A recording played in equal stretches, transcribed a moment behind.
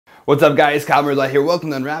What's up, guys? Kyle Marlett here.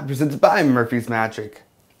 Welcome to Unwrapped, presented by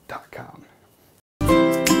murphysmagic.com.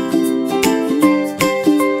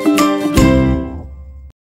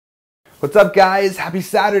 What's up, guys? Happy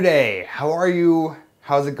Saturday. How are you?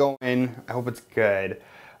 How's it going? I hope it's good.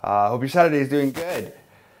 Hope your Saturday is doing good.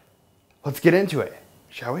 Let's get into it,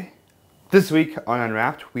 shall we? This week on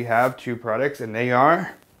Unwrapped, we have two products, and they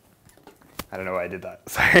are... I don't know why I did that.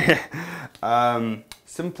 Sorry.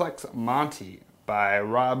 Simplex Monte by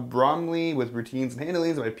Bromley with routines and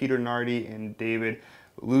handlings by Peter Nardi and David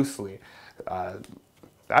Loosely.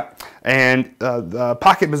 And the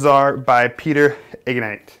Pocket Bazaar by Peter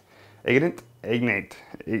Eggink.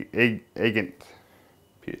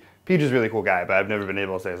 Peter's a really cool guy, but I've never been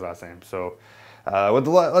able to say his last name. So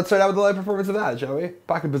let's start out with the live performance of that, shall we?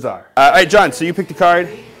 Pocket Bazaar. All right, John, so you picked the card,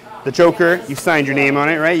 the Joker. You signed your name on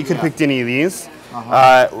it, right? You could have picked any of these.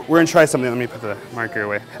 We're going to try something. Let me put the marker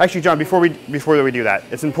away. Actually, John, before we do that,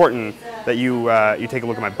 it's important that you take a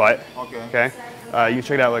look at my butt. Okay. You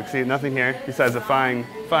check it out. Look, see, nothing here besides a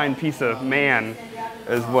fine piece of man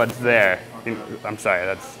is what's there. I'm sorry,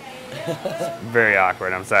 that's very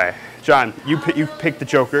awkward. I'm sorry, John. You picked the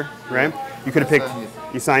Joker, right? You could have picked.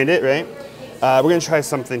 You signed it, right? We're going to try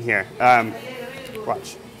something here.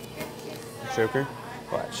 Watch. Joker.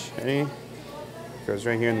 Watch. Ready? Goes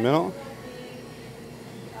right here in the middle.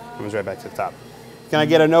 Comes right back to the top. Can I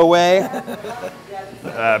get a no way?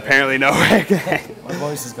 Apparently no way. My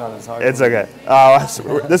voice has gone as hard. It's okay.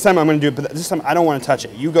 This time I'm going to do it, but this time I don't want to touch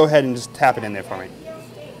it. You go ahead and just tap it in there for me.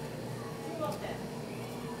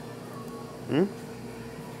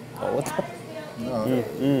 Oh, what the? No.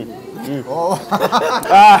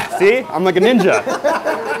 See? I'm like a ninja.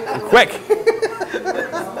 I'm quick.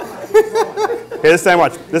 Here, this time,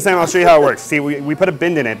 watch. This time I'll show you how it works. See, we put a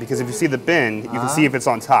bin in it because if you see the bin, you can see if it's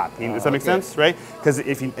on top. Does that make sense, right? Because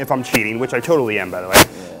if I'm cheating, which I totally am, by the way.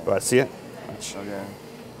 Yeah. But see it? Watch. Okay.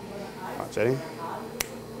 Watch, ready?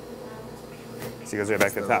 See, it goes right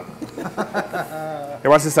back to the top. Here,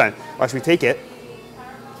 watch this time. Watch me take it.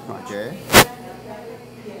 Watch. Okay.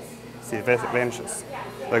 See if it vanishes.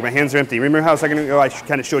 Like, my hands are empty. Remember how a second ago I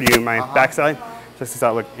kind of showed you my backside? Just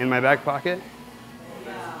to look in my back pocket.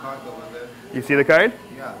 You see the card?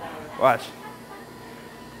 Yeah. Watch.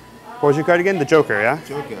 What was your card again? The Joker, yeah?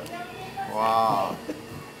 Joker. Wow.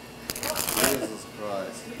 Jesus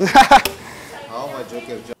Christ. How my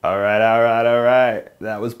Joker? All right.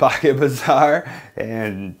 That was Pocket Bazaar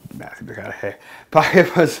and Matthew McConaughey.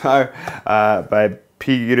 Pocket Bazaar by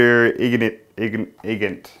Peter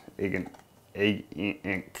Eggink.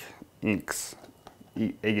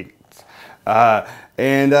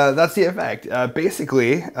 And that's the effect.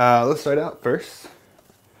 Basically, let's start out first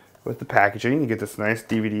with the packaging. You get this nice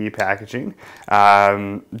DVD packaging.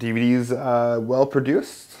 DVD's well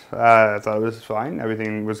produced. I thought it was fine.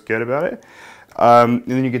 Everything was good about it. And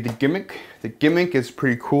then you get the Gimmick. The Gimmick is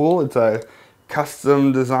pretty cool. It's a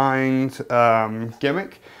custom designed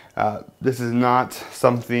gimmick. This is not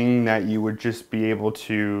something that you would just be able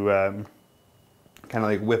to kind of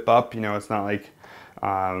like whip up. You know, it's not like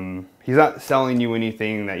he's not selling you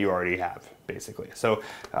anything that you already have, basically. So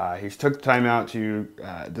he's took the time out to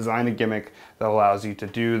design a gimmick that allows you to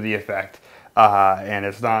do the effect, and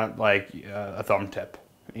it's not like a thumb tip,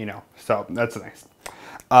 you know. So that's nice.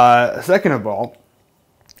 Second of all,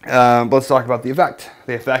 let's talk about the effect.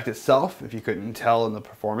 The effect itself, if you couldn't tell in the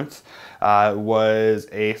performance, was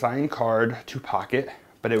a signed card to pocket,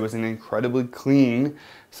 but it was an incredibly clean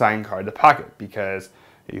signed card to pocket because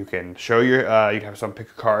you can show your, you can have someone pick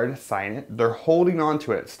a card, sign it. They're holding on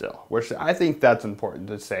to it still, which I think that's important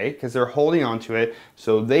to say because they're holding on to it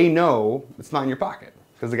so they know it's not in your pocket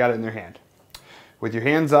because they got it in their hand. With your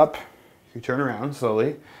hands up, you turn around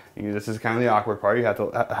slowly. This is kind of the awkward part. You have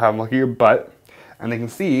to have them look at your butt and they can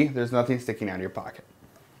see there's nothing sticking out of your pocket.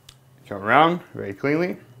 Come around very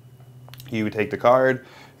cleanly. You would take the card.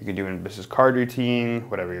 You can do an business card routine,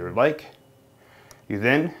 whatever you would like. You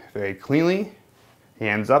then, very cleanly,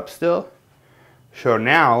 hands up still, show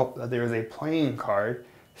now that there is a playing card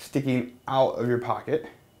sticking out of your pocket.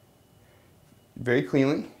 Very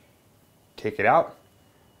cleanly, take it out,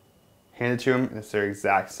 hand it to them, and it's their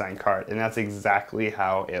exact signed card. And that's exactly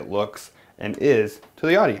how it looks and is to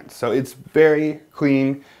the audience. So it's very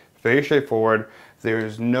clean, very straightforward.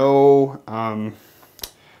 There's no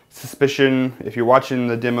suspicion. If you're watching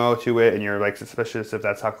the demo to it and you're like suspicious if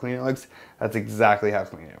that's how clean it looks, that's exactly how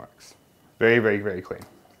clean it works. Very, very, very clean.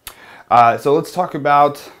 So let's talk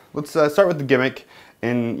about, let's start with the gimmick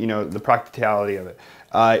and the practicality of it.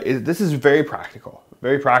 This is very practical.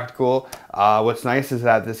 Very practical. What's nice is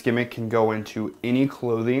that this gimmick can go into any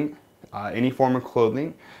clothing, any form of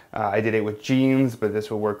clothing. I did it with jeans, but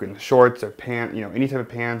this will work in shorts or pants, you know, any type of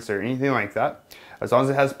pants or anything like that. As long as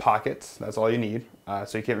it has pockets, that's all you need.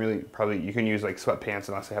 So you can't really, you can use like sweatpants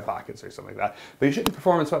unless they have pockets or something like that. But you shouldn't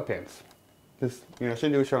perform in sweatpants. Just, you know,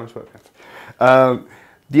 shouldn't do a show in sweatpants.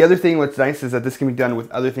 The other thing what's nice is that this can be done with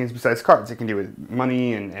other things besides cards. It can do with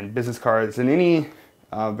money and business cards and any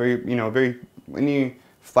any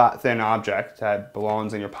flat, thin object that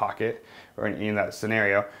belongs in your pocket or in that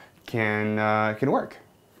scenario can work.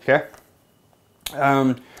 Okay.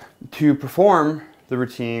 To perform the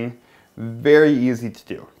routine, very easy to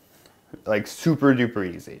do, like super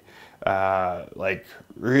duper easy, like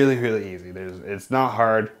really easy. It's not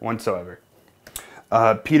hard whatsoever.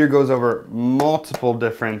 Peter goes over multiple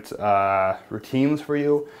different routines for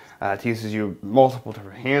you. Teaches you multiple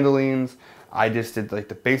different handlings. I just did like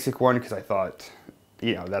the basic one because I thought,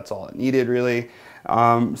 you know, that's all it needed really.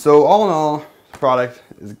 So all in all, the product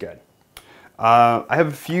is good. I have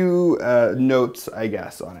a few notes, I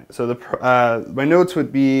guess, on it. So my notes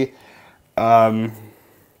would be, so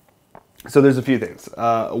there's a few things.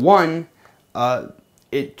 One,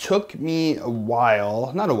 it took me a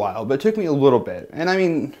while, not a while, but it took me a little bit. And I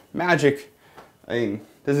mean, magic,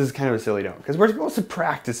 this is kind of a silly note, because we're supposed to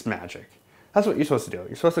practice magic. That's what you're supposed to do.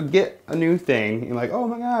 You're supposed to get a new thing, and you're like, oh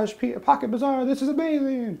my gosh, Pocket Bazaar, this is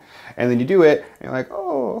amazing. And then you do it, and you're like,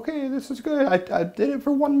 oh, okay, this is good. I did it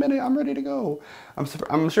for 1 minute, I'm ready to go.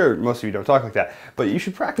 I'm sure most of you don't talk like that, but you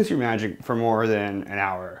should practice your magic for more than an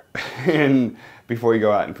hour and before you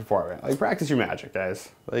go out and perform it. Like, practice your magic, guys.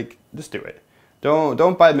 Like, just do it.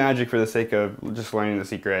 Don't buy magic for the sake of just learning the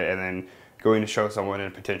secret and then going to show someone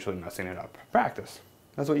and potentially messing it up. Practice.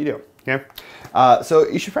 That's what you do, okay? So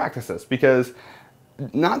you should practice this because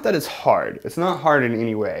not that it's hard. It's not hard in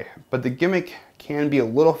any way, but the gimmick can be a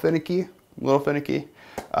little finicky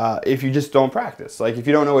if you just don't practice. Like if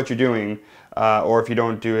you don't know what you're doing or if you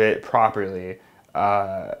don't do it properly,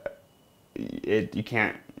 you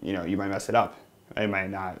can't, you know, you might mess it up. It might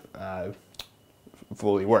not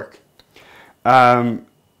fully work.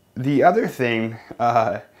 The other thing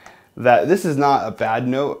that this is not a bad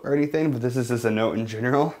note or anything, but this is just a note in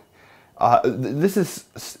general.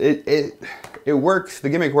 It works. The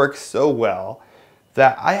gimmick works so well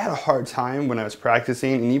that I had a hard time when I was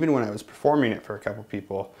practicing and even when I was performing it for a couple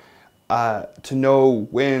people to know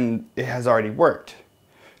when it has already worked.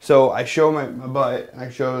 So I show my butt, I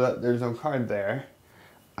show that there's no card there.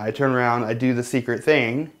 I turn around, I do the secret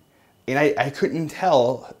thing, and I couldn't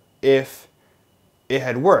tell if it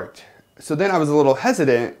had worked. So then I was a little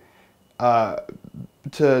hesitant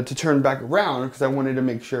to turn back around because I wanted to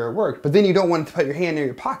make sure it worked. But then you don't want to put your hand near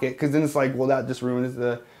your pocket because then it's like, well, that just ruins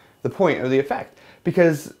the point or the effect.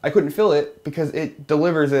 Because I couldn't feel it because it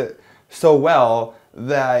delivers it so well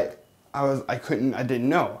that I didn't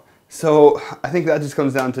know. So I think that just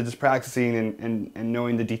comes down to just practicing and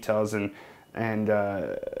knowing the details and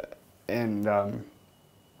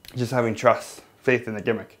just having faith in the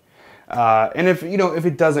gimmick. And if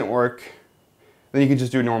it doesn't work, then you can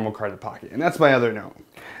just do a normal card to pocket. And that's my other note,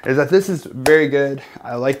 is that this is very good.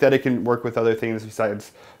 I like that it can work with other things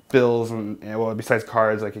besides bills well, besides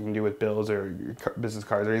cards, like it can do with bills or business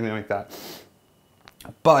cards or anything like that.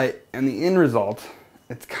 But in the end result,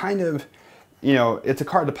 it's kind of, it's a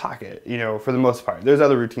card to pocket, for the most part. There's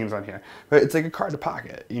other routines on here, but it's like a card to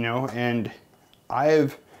pocket, and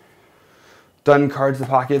I've done cards to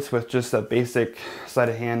pockets with just a basic sleight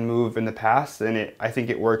of hand move in the past, and I think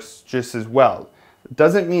it works just as well. It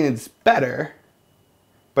doesn't mean it's better,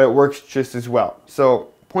 but it works just as well. So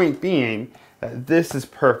point being that this is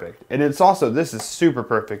perfect, and this is super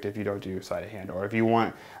perfect if you don't do sleight of hand, or if you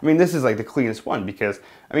want, this is like the cleanest one because,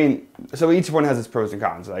 so each one has its pros and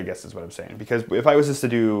cons, I guess is what I'm saying. Because if I was just to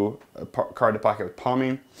do a card to pocket with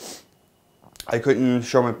palming, I couldn't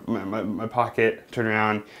show my pocket, turn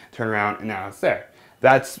around, and now it's there.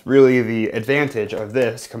 That's really the advantage of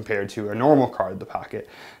this compared to a normal card to pocket.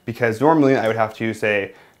 Because normally I would have to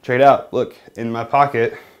say, trade out, look, in my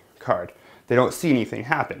pocket, card. They don't see anything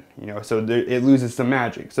happen, so it loses some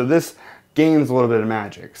magic. So this gains a little bit of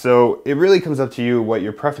magic. So it really comes up to you what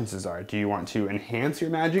your preferences are. Do you want to enhance your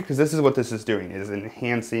magic? Because this is what this is doing, is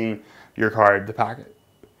enhancing your card to pocket.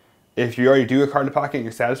 If you already do a card to pocket and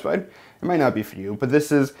you're satisfied, it might not be for you, but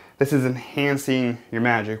this is enhancing your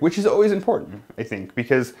magic, which is always important, I think,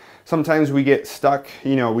 because sometimes we get stuck,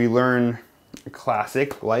 we learn a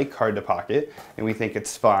classic like card to pocket and we think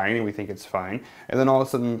it's fine and then all of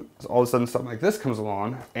a sudden something like this comes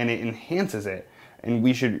along and it enhances it, and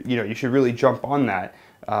we should, you should really jump on that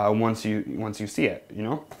once you see it,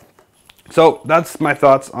 So that's my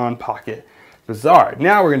thoughts on Pocket Bazaar.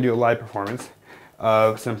 Now we're gonna do a live performance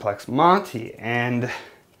of Simplex Monte, and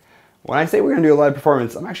When I say we're gonna do a live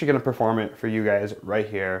performance, I'm actually gonna perform it for you guys right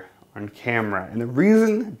here on camera. And the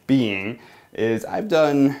reason being is I've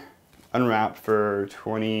done Unwrapped for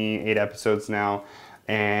 28 episodes now,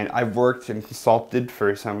 and I've worked and consulted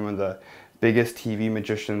for some of the biggest TV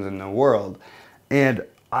magicians in the world. And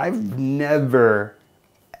I've never,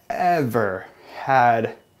 ever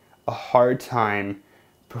had a hard time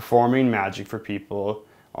performing magic for people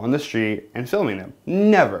on the street and filming them.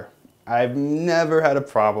 Never. I've never had a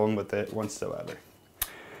problem with it whatsoever.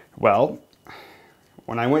 Well,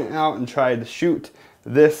 when I went out and tried to shoot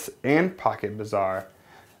this and Pocket Bazaar,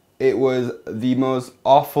 it was the most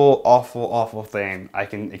awful, awful, awful thing I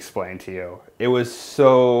can explain to you. It was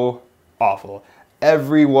so awful.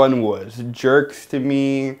 Everyone was jerks to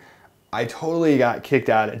me. I totally got kicked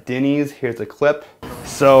out at Denny's. Here's a clip.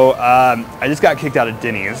 So I just got kicked out of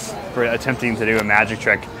Denny's for attempting to do a magic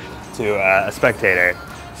trick to a spectator.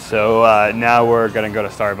 So now we're gonna go to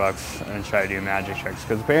Starbucks and try to do magic tricks,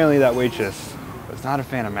 because apparently that waitress was not a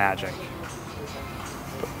fan of magic.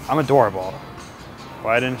 But I'm adorable.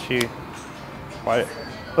 Why didn't she? Why?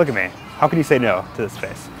 Look at me. How can you say no to this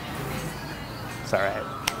face? It's all right.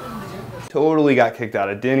 Totally got kicked out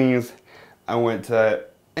of Denny's. I went to,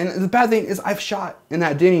 and the bad thing is I've shot in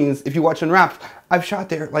that Denny's. If you watch Unwrapped, I've shot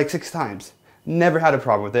there like 6 times. Never had a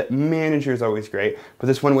problem with it. Manager's always great. But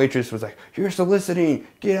this one waitress was like, "You're soliciting.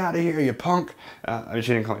 Get out of here, you punk." I mean,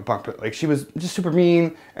 she didn't call me punk, but like she was just super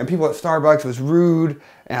mean. And people at Starbucks was rude.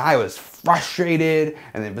 And I was frustrated.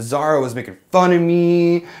 And then Bizarro was making fun of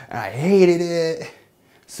me. And I hated it.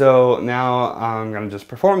 So now I'm gonna just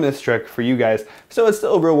perform this trick for you guys. So it's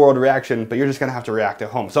still a real world reaction, but you're just gonna have to react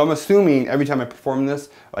at home. So I'm assuming every time I perform this,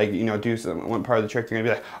 like, you know, do one part of the trick, you're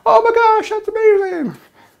gonna be like, "Oh my gosh, that's amazing."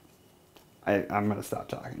 I'm gonna stop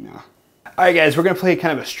talking now. All right, guys, we're gonna play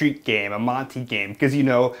kind of a street game, a Monte game, because you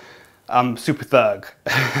know I'm super thug.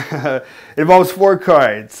 It involves 4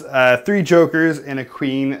 cards, 3 jokers, and a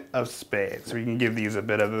queen of spades. So we can give these a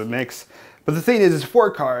bit of a mix. But the thing is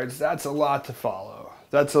 4 cards. That's a lot to follow.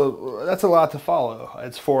 That's a lot to follow.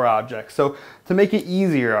 It's 4 objects. So to make it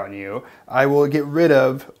easier on you, I will get rid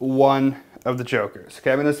of one of the jokers.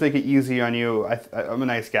 Okay, I'm gonna just make it easy on you. I'm a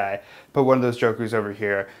nice guy. Put one of those jokers over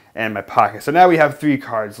here in my pocket. So now we have 3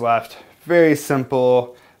 cards left. Very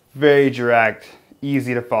simple, very direct,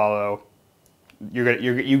 easy to follow.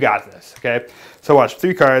 You got this. Okay. So watch,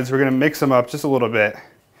 3 cards. We're gonna mix them up just a little bit.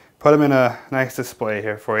 Put them in a nice display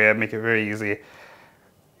here for you. Make it very easy.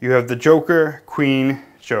 You have the joker, queen,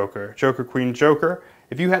 joker, joker, queen, joker.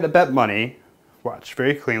 If you had to bet money, watch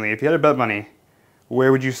very cleanly. If you had to bet money,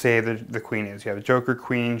 where would you say the queen is? You have joker,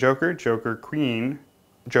 queen, joker, joker, queen,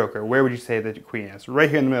 joker. Where would you say the queen is? Right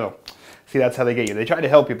here in the middle. See, that's how they get you. They tried to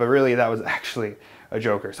help you, but really that was actually a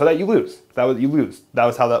joker. So that you lose. You lose. That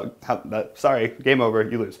was how that. Sorry, game over.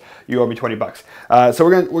 You lose. You owe me 20 bucks. So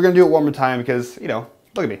we're gonna do it one more time because, you know,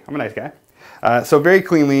 look at me. I'm a nice guy. So very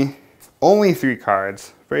cleanly, only 3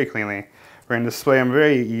 cards. Very cleanly, we're gonna display them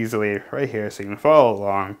very easily right here, so you can follow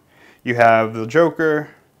along. You have the joker,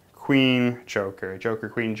 queen, joker, joker,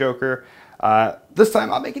 queen, joker. This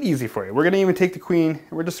time I'll make it easy for you. We're gonna even take the queen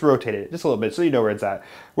and we're just rotate it just a little bit so you know where it's at.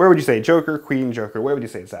 Where would you say joker, queen, joker? Where would you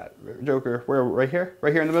say it's at? Joker, where? Right here?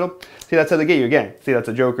 Right here in the middle? See, that's how they get you again. See, that's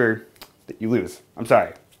a joker that you lose. I'm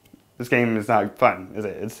sorry. This game is not fun, is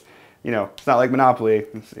it? It's, you know, it's not like Monopoly.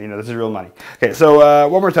 You know, this is real money. Okay, so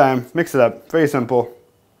one more time, mix it up. Very simple,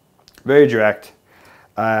 very direct.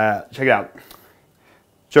 Check it out.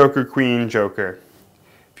 Joker, queen, joker.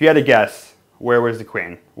 If you had to guess, where was the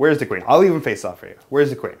queen? Where's the queen? I'll even face off for you. Where's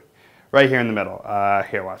the queen? Right here in the middle.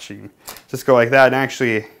 Here, watch. You can just go like that, and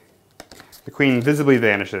actually, the queen visibly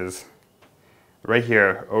vanishes. Right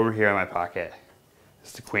here, over here in my pocket.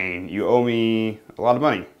 It's the queen. You owe me a lot of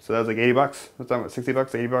money. So that was like 80 bucks. What's that? 60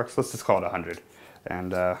 bucks? 80 bucks? Let's just call it 100.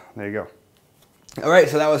 And there you go. All right,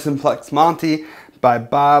 so that was Simplex Monte by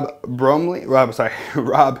Bromley. Rob.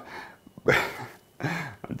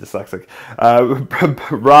 I'm dyslexic.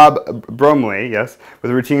 Rob Bromley, yes,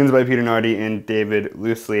 with routines by Peter Nardi and David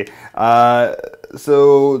Loosely.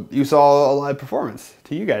 So you saw a live performance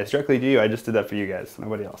to you guys, directly to you. I just did that for you guys,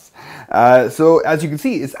 nobody else. So as you can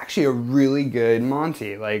see, it's actually a really good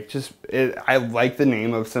Monte. Like, I like the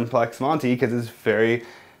name of Simplex Monte because it's very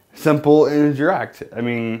simple and direct. I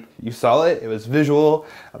mean, you saw it. It was visual,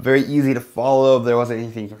 very easy to follow. There wasn't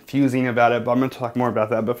anything confusing about it, but I'm going to talk more about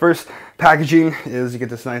that. But first, packaging is you get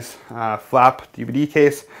this nice flap DVD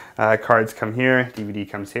case. Cards come here, DVD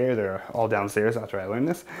comes here. They're all downstairs after I learned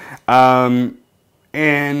this.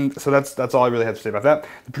 And so that's all I really have to say about that.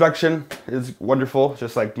 The production is wonderful,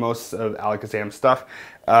 just like most of Alakazam stuff.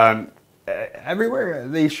 everywhere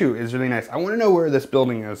they shoot is really nice. I want to know where this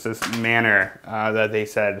building is, this manor that they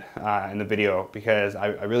said in the video, because I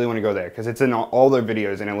really want to go there, because it's in all their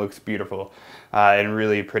videos and it looks beautiful and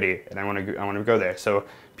really pretty, and I want to go there. So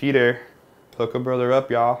Peter, hook a brother up,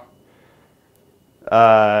 y'all.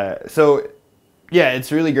 So yeah,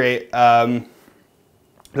 it's really great.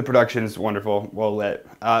 The production's wonderful, well lit.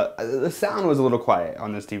 The sound was a little quiet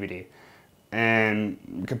on this DVD,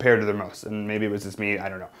 and compared to the most, and maybe it was just me, I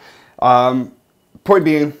don't know. Point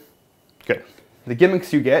being, good. The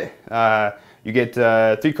gimmicks you get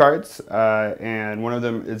 3 cards, and one of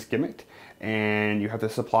them is gimmicked, and you have to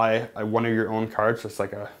supply one of your own cards, just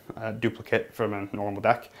like a duplicate from a normal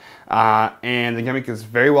deck. And the gimmick is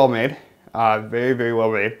very well made, very, very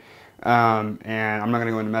well made. And I'm not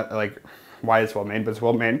gonna go into like why it's well made, but it's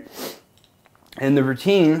well made. And the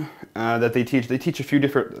routine that they teach a few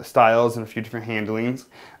different styles and a few different handlings,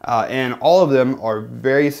 and all of them are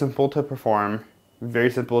very simple to perform,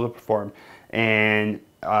 and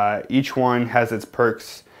each one has its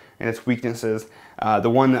perks and its weaknesses. The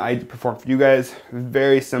one that I performed for you guys,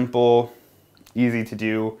 very simple, easy to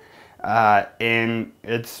do, and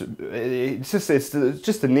it's just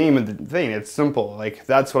the name of the thing. It's simple. Like,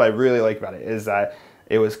 that's what I really like about it, is that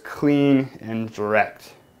it was clean and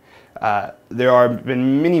direct. There have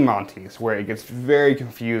been mini Montes where it gets very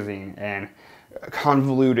confusing and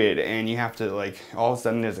convoluted, and you have to, like, all of a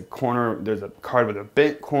sudden there's a card with a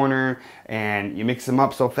bent corner, and you mix them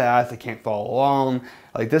up so fast they can't follow along.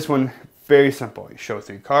 Like this one, very simple. You show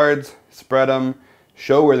 3 cards, spread them,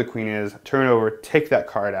 show where the queen is, turn over, take that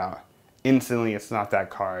card out. Instantly, it's not that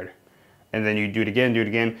card. And then you do it again,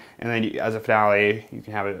 and then as a finale, you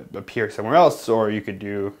can have it appear somewhere else, or you could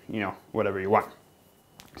do, whatever you want.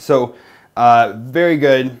 So, very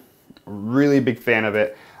good, really big fan of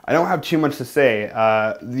it. I don't have too much to say.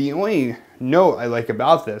 The only note I like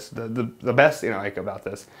about this, the best thing I like about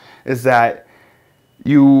this, is that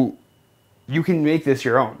you can make this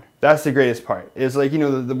your own. That's the greatest part. Is like,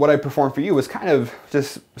 what I performed for you was kind of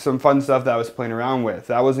just some fun stuff that I was playing around with.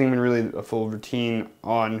 That wasn't even really a full routine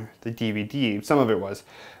on the DVD. Some of it was.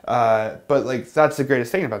 But like, that's the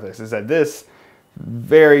greatest thing about this, is that this,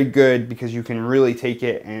 very good, because you can really take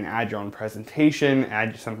it and add your own presentation,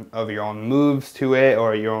 add some of your own moves to it,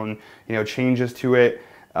 or your own, changes to it.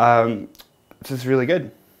 It's just really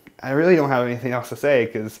good. I really don't have anything else to say,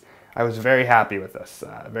 because I was very happy with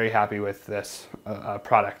this.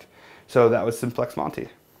 Product. So that was Simplex Monte.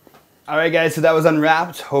 Alright guys, so that was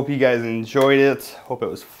Unwrapped. Hope you guys enjoyed it. Hope it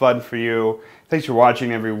was fun for you. Thanks for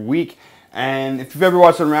watching every week. And if you've ever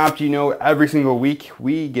watched Unwrapped, you know every single week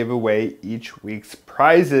we give away each week's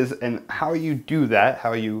prizes. And how you do that,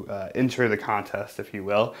 how you enter the contest, if you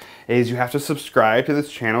will, is you have to subscribe to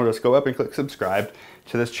this channel. Just go up and click subscribe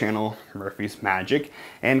to this channel, Murphy's Magic,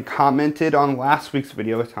 and commented on last week's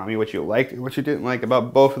video. Tell me what you liked and what you didn't like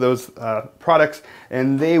about both of those products.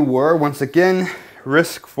 And they were, once again,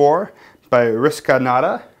 Risk 4 by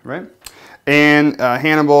Riskanada, right? And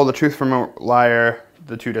Hannibal, The Truth from a Liar,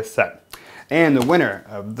 the 2-disc set. And the winner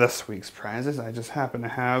of this week's prizes, I just happen to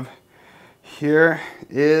have here,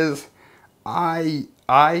 is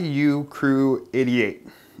IU Crew 88.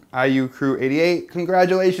 IU Crew 88,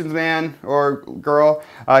 congratulations, man or girl.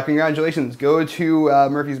 Congratulations. Go to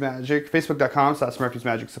Murphy's Magic, facebook.com/Murphy's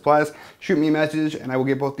Magic Supplies. Shoot me a message and I will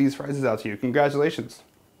get both these prizes out to you. Congratulations.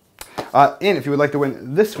 And if you would like to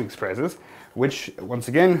win this week's prizes, which once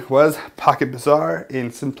again was Pocket Bazaar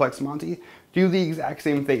in Simplex Monte, do the exact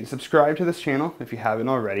same thing. Subscribe to this channel if you haven't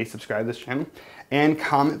already. Subscribe to this channel and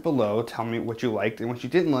comment below. Tell me what you liked and what you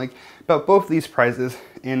didn't like about both these prizes.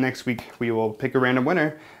 And next week we will pick a random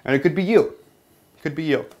winner, and it could be you. Could be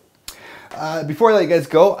you. Before I let you guys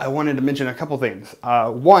go, I wanted to mention a couple things.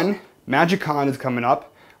 One, MagicCon is coming up.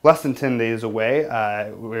 Less than 10 days away.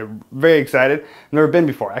 We're very excited. Never been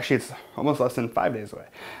before. Actually, it's almost less than 5 days away.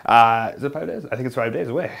 Is it 5 days? I think it's 5 days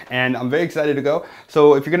away. And I'm very excited to go.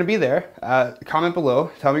 So if you're going to be there, comment below.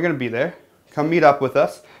 Tell me you're going to be there. Come meet up with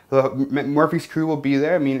us. Murphy's crew will be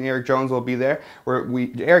there. Me and Eric Jones will be there.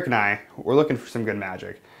 Eric and I, we're looking for some good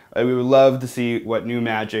magic. We would love to see what new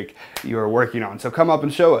magic you are working on. So come up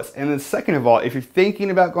and show us. And then second of all, if you're thinking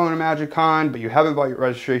about going to MagicCon, but you haven't bought your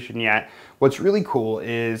registration yet, what's really cool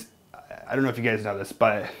is, I don't know if you guys know this,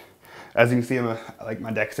 but as you can see, I'm like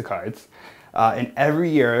my decks of cards. And every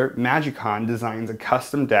year, MagicCon designs a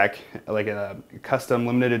custom deck, like a custom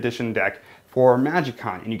limited edition deck for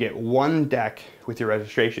MagicCon, and you get one deck with your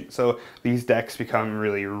registration. So these decks become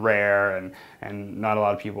really rare, and not a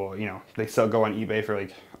lot of people, they still go on eBay for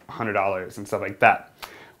like $100 and stuff like that.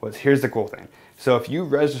 Well, here's the cool thing. So if you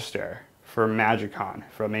register for MagicCon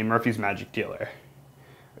from a Murphy's Magic dealer,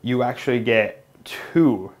 you actually get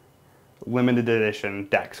 2 limited edition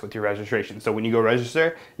decks with your registration. So when you go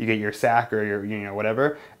register, you get your sack or your, you know,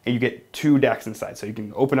 whatever, and you get 2 decks inside. So you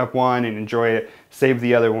can open up one and enjoy it, save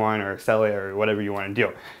the other one, or sell it, or whatever you want to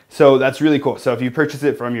do. So that's really cool. So if you purchase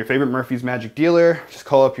it from your favorite Murphy's Magic dealer, just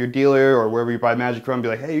call up your dealer or wherever you buy Magic from, be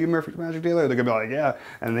like, hey, you Murphy's Magic dealer? They're gonna be like, yeah,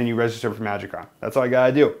 and then you register for MagicCon. That's all you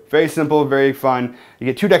gotta do. Very simple, very fun. You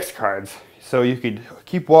get 2 decks of cards, so you could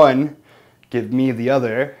keep one, give me the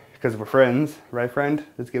other, because we're friends, right, friend?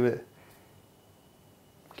 Let's give it.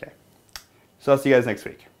 So I'll see you guys next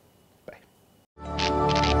week.